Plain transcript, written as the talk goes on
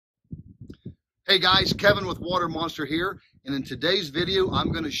Hey guys, Kevin with WaterMonster here, and in today's video I'm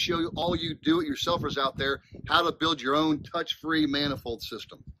going to show you all you do-it-yourselfers out there how to build your own touch-free manifold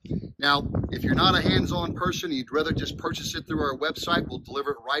system. Now, if you're not a hands-on person, you'd rather just purchase it through our website, we'll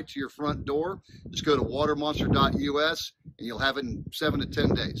deliver it right to your front door. Just go to watermonster.us and you'll have it in 7 to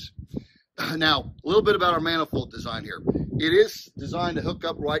 10 days. Now, a little bit about our manifold design here. It is designed to hook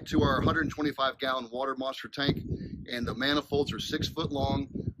up right to our 125-gallon WaterMonster tank, and the manifolds are 6 foot long,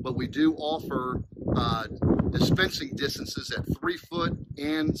 but we do offer dispensing distances at 3 foot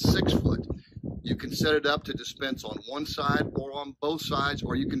and 6 foot. You can set it up to dispense on one side or on both sides,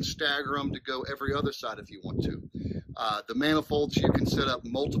 or you can stagger them to go every other side if you want to. The manifolds, you can set up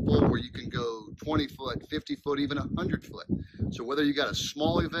multiple where you can go 20 foot, 50 foot, even 100 foot. So whether you got a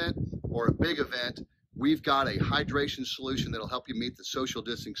small event or a big event, we've got a hydration solution that'll help you meet the social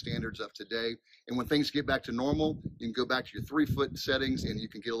distancing standards of today. And when things get back to normal, you can go back to your 3 foot settings and you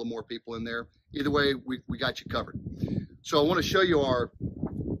can get a little more people in there. Either way, we got you covered. So I want to show you our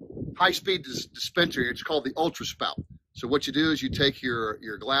high-speed dispenser. It's called the Ultra Spout. So what you do is you take your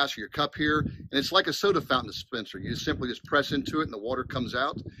glass or your cup here, and it's like a soda fountain dispenser. You simply just press into it and the water comes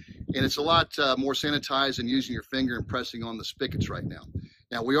out. And it's a lot more sanitized than using your finger and pressing on the spigots right now.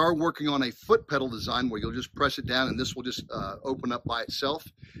 Now, we are working on a foot pedal design where you'll just press it down and this will just open up by itself.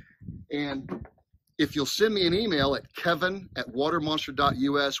 And if you'll send me an email at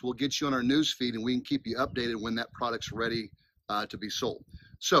kevin@watermonster.us, we'll get you on our news feed and we can keep you updated when that product's ready to be sold.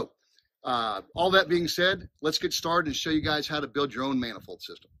 So all that being said, let's get started and show you guys how to build your own manifold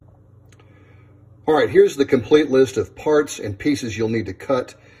system. All right, here's the complete list of parts and pieces you'll need to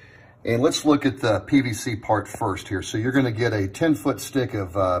cut. And let's look at the PVC part first here. So you're going to get a 10-foot stick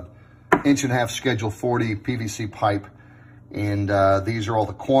of 1.5 inch Schedule 40 PVC pipe. And these are all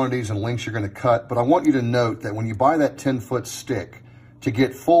the quantities and lengths you're going to cut. But I want you to note that when you buy that 10-foot stick, to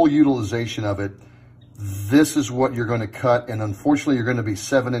get full utilization of it, this is what you're going to cut. And unfortunately, you're going to be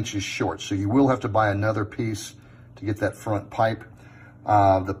 7 inches short. So you will have to buy another piece to get that front pipe.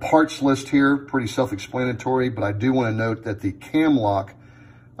 The parts list here, pretty self-explanatory. But I do want to note that the cam lock,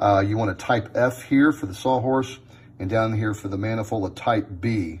 you want a type F here for the sawhorse, and down here for the manifold, a type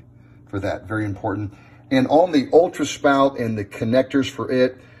B for that. Very important. And on the Ultra Spout and the connectors for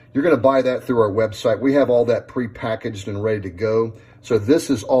it, you're going to buy that through our website. We have all that pre-packaged and ready to go. So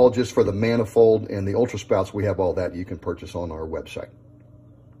this is all just for the manifold, and the Ultra Spouts, we have all that you can purchase on our website.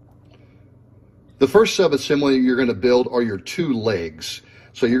 The first sub-assembly you're going to build are your 2 legs.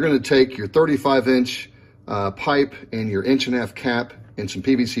 So you're going to take your 35-inch pipe and your 1.5 inch cap and some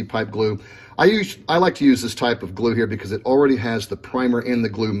PVC pipe glue. I like to use this type of glue here because it already has the primer and the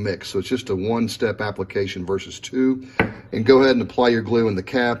glue mix. So it's just a 1-step application versus 2. And go ahead and apply your glue in the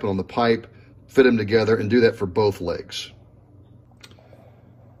cap and on the pipe, fit them together, and do that for both legs.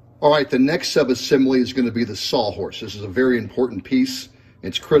 All right, the next sub-assembly is going to be the sawhorse. This is a very important piece.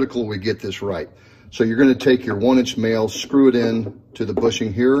 It's critical we get this right. So you're going to take your 1-inch nail, screw it in to the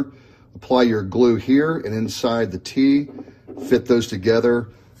bushing here, apply your glue here and inside the T, fit those together,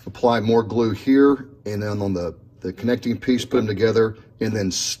 apply more glue here, and then on the connecting piece, put them together, and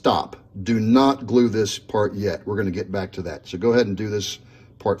then stop. Do not glue this part yet. We're going to get back to that. So go ahead and do this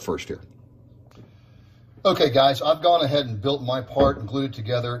part first here. Okay, guys, I've gone ahead and built my part and glued it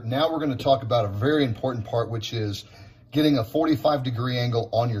together. Now we're going to talk about a very important part, which is getting a 45-degree angle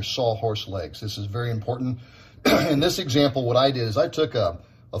on your sawhorse legs. This is very important. In this example, what I did is I took a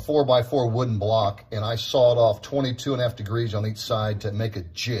 4x4 wooden block and I sawed off 22.5 degrees on each side to make a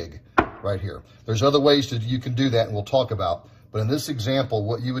jig right here. There's other ways you can do that and we'll talk about. But in this example,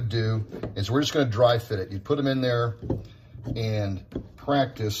 what you would do is we're just going to dry fit it. You put them in there and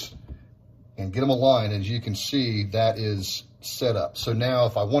practice and get them aligned. As you can see, that is set up. So now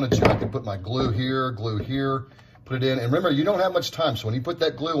if I wanted to, I could put my glue here, put it in. And remember, you don't have much time. So when you put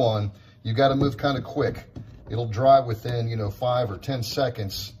that glue on, you got to move kind of quick. It'll dry within, 5 or 10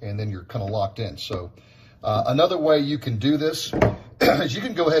 seconds, and then you're kind of locked in. So another way you can do this is you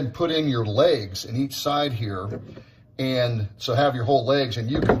can go ahead and put in your legs in each side here. And so have your whole legs,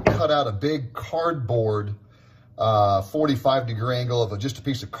 and you can cut out a big cardboard 45-degree angle of just a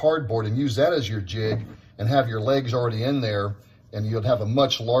piece of cardboard and use that as your jig and have your legs already in there, and you'll have a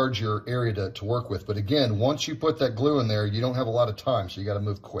much larger area to work with. But again, once you put that glue in there, you don't have a lot of time, so you got to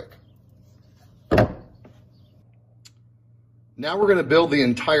move quick. Now we're going to build the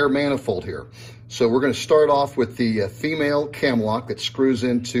entire manifold here. So we're going to start off with the female cam lock that screws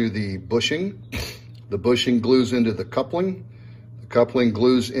into the bushing. The bushing glues into the coupling. The coupling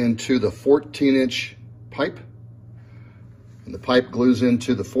glues into the 14-inch pipe. And the pipe glues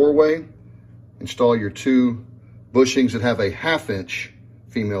into the 4-way. Install your 2 bushings that have a 1/2 inch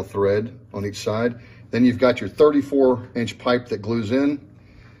female thread on each side. Then you've got your 34-inch pipe that glues in,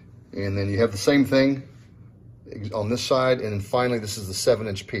 and then you have the same thing on this side, and then finally this is the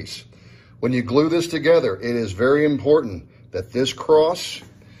 7-inch piece. When you glue this together, it is very important that this cross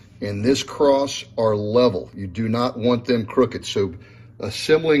and this cross are level. You do not want them crooked. So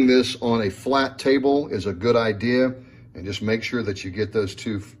assembling this on a flat table is a good idea, and just make sure that you get those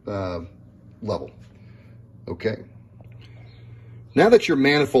two level. Okay. Now that your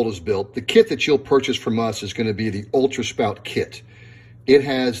manifold is built, the kit that you'll purchase from us is going to be the Ultra Spout kit. It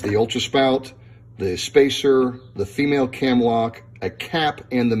has the Ultra Spout, the spacer, the female cam lock, a cap,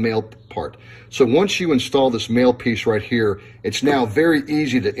 and the male part. So once you install this male piece right here, it's now very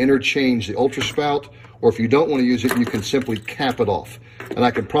easy to interchange the Ultra Spout, or if you don't want to use it, you can simply cap it off. And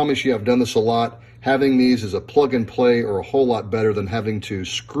I can promise you I've done this a lot. Having these as a plug and play are a whole lot better than having to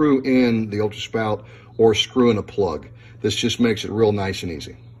screw in the Ultra Spout or screw in a plug. This just makes it real nice and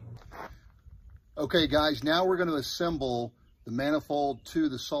easy. Okay guys, now we're going to assemble the manifold to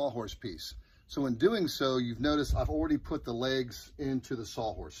the sawhorse piece. So in doing so, you've noticed I've already put the legs into the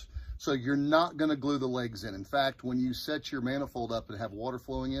sawhorse. So you're not going to glue the legs in. In fact, when you set your manifold up and have water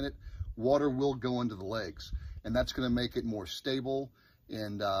flowing in it, water will go into the legs. And that's going to make it more stable,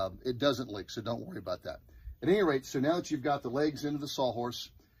 and it doesn't leak, so don't worry about that. At any rate, so now that you've got the legs into the sawhorse,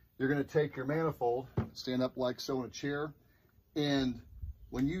 you're going to take your manifold, stand up like so in a chair, and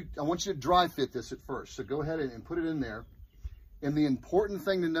I want you to dry fit this at first. So go ahead and put it in there. And the important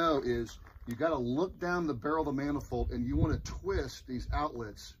thing to know is you got to look down the barrel of the manifold, and you want to twist these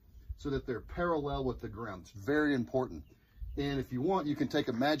outlets so that they're parallel with the ground. It's very important. And if you want, you can take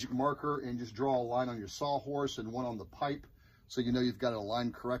a magic marker and just draw a line on your sawhorse and one on the pipe, so you know you've got it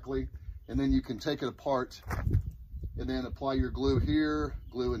aligned correctly. And then you can take it apart and then apply your glue here,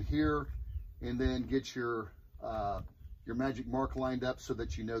 glue in here, and then get your magic mark lined up so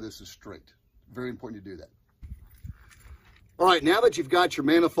that you know this is straight. Very important to do that. All right, now that you've got your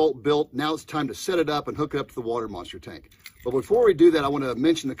manifold built, now it's time to set it up and hook it up to the WaterMonster tank. But before we do that, I want to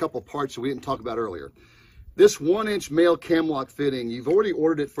mention a couple parts that we didn't talk about earlier. This 1-inch male cam lock fitting, you've already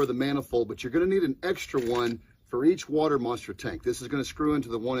ordered it for the manifold, but you're going to need an extra one for each WaterMonster tank. This is going to screw into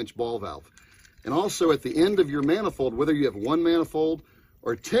the 1-inch ball valve. And also at the end of your manifold, whether you have 1 manifold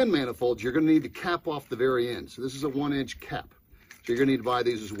or 10 manifolds, you're going to need to cap off the very end. So this is a 1-inch cap. So you're going to need to buy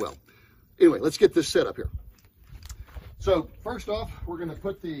these as well. Anyway, let's get this set up here. So first off, we're going to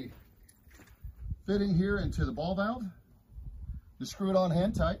put the fitting here into the ball valve. Just screw it on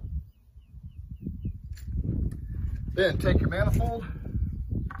hand tight. Then take your manifold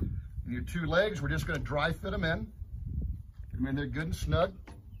and your 2 legs. We're just going to dry fit them in. Get them in there good and snug.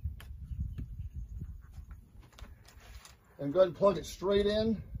 And go ahead and plug it straight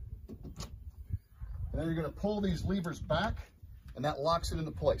in. And then you're going to pull these levers back, and that locks it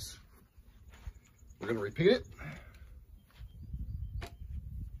into place. We're going to repeat it.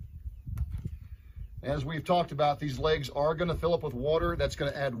 As we've talked about, these legs are going to fill up with water. That's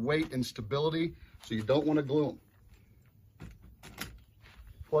going to add weight and stability, so you don't want to glue them.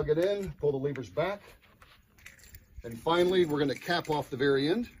 Plug it in, pull the levers back, and finally we're going to cap off the very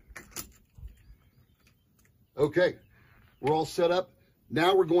end. Okay, we're all set up.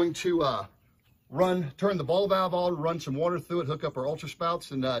 Now we're going to turn the ball valve on, run some water through it, hook up our Ultra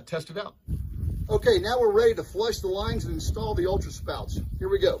Spouts, and test it out. Okay, now we're ready to flush the lines and install the Ultra Spouts. Here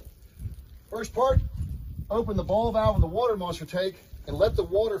we go. First part, open the ball valve in the WaterMonster tank and let the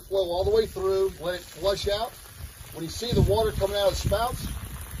water flow all the way through. Let it flush out. When you see the water coming out of the spouts,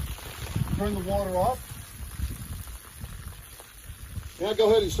 turn the water off. Now go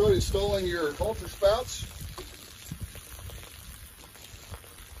ahead and start installing your Ultra Spouts.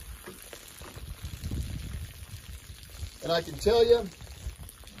 And I can tell you,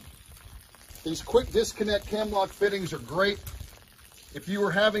 these quick disconnect cam lock fittings are great. If you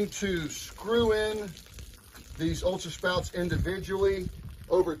were having to screw in these Ultra Spouts individually,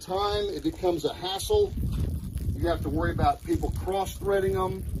 over time it becomes a hassle. You have to worry about people cross-threading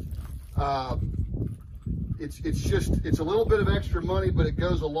them. It's a little bit of extra money, but it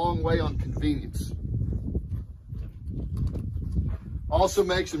goes a long way on convenience. Also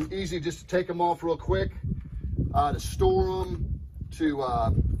makes them easy just to take them off real quick, to store them, to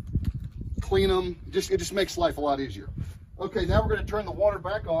clean them. It just makes life a lot easier. Okay, now we're going to turn the water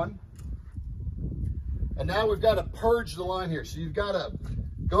back on. And now we've got to purge the line here. So you've got to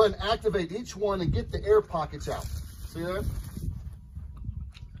go ahead and activate each one and get the air pockets out. See that?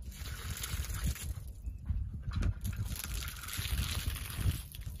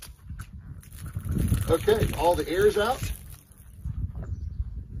 Okay, all the air is out.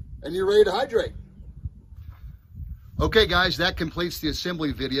 And you're ready to hydrate. Okay guys, that completes the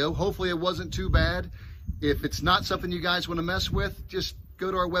assembly video. Hopefully it wasn't too bad. If it's not something you guys want to mess with, just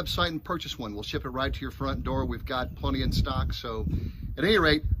go to our website and purchase one. We'll ship it right to your front door. We've got plenty in stock. So at any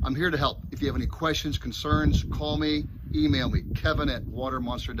rate, I'm here to help. If you have any questions, concerns, call me, email me,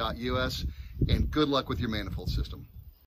 Kevin@watermonster.us, and good luck with your manifold system.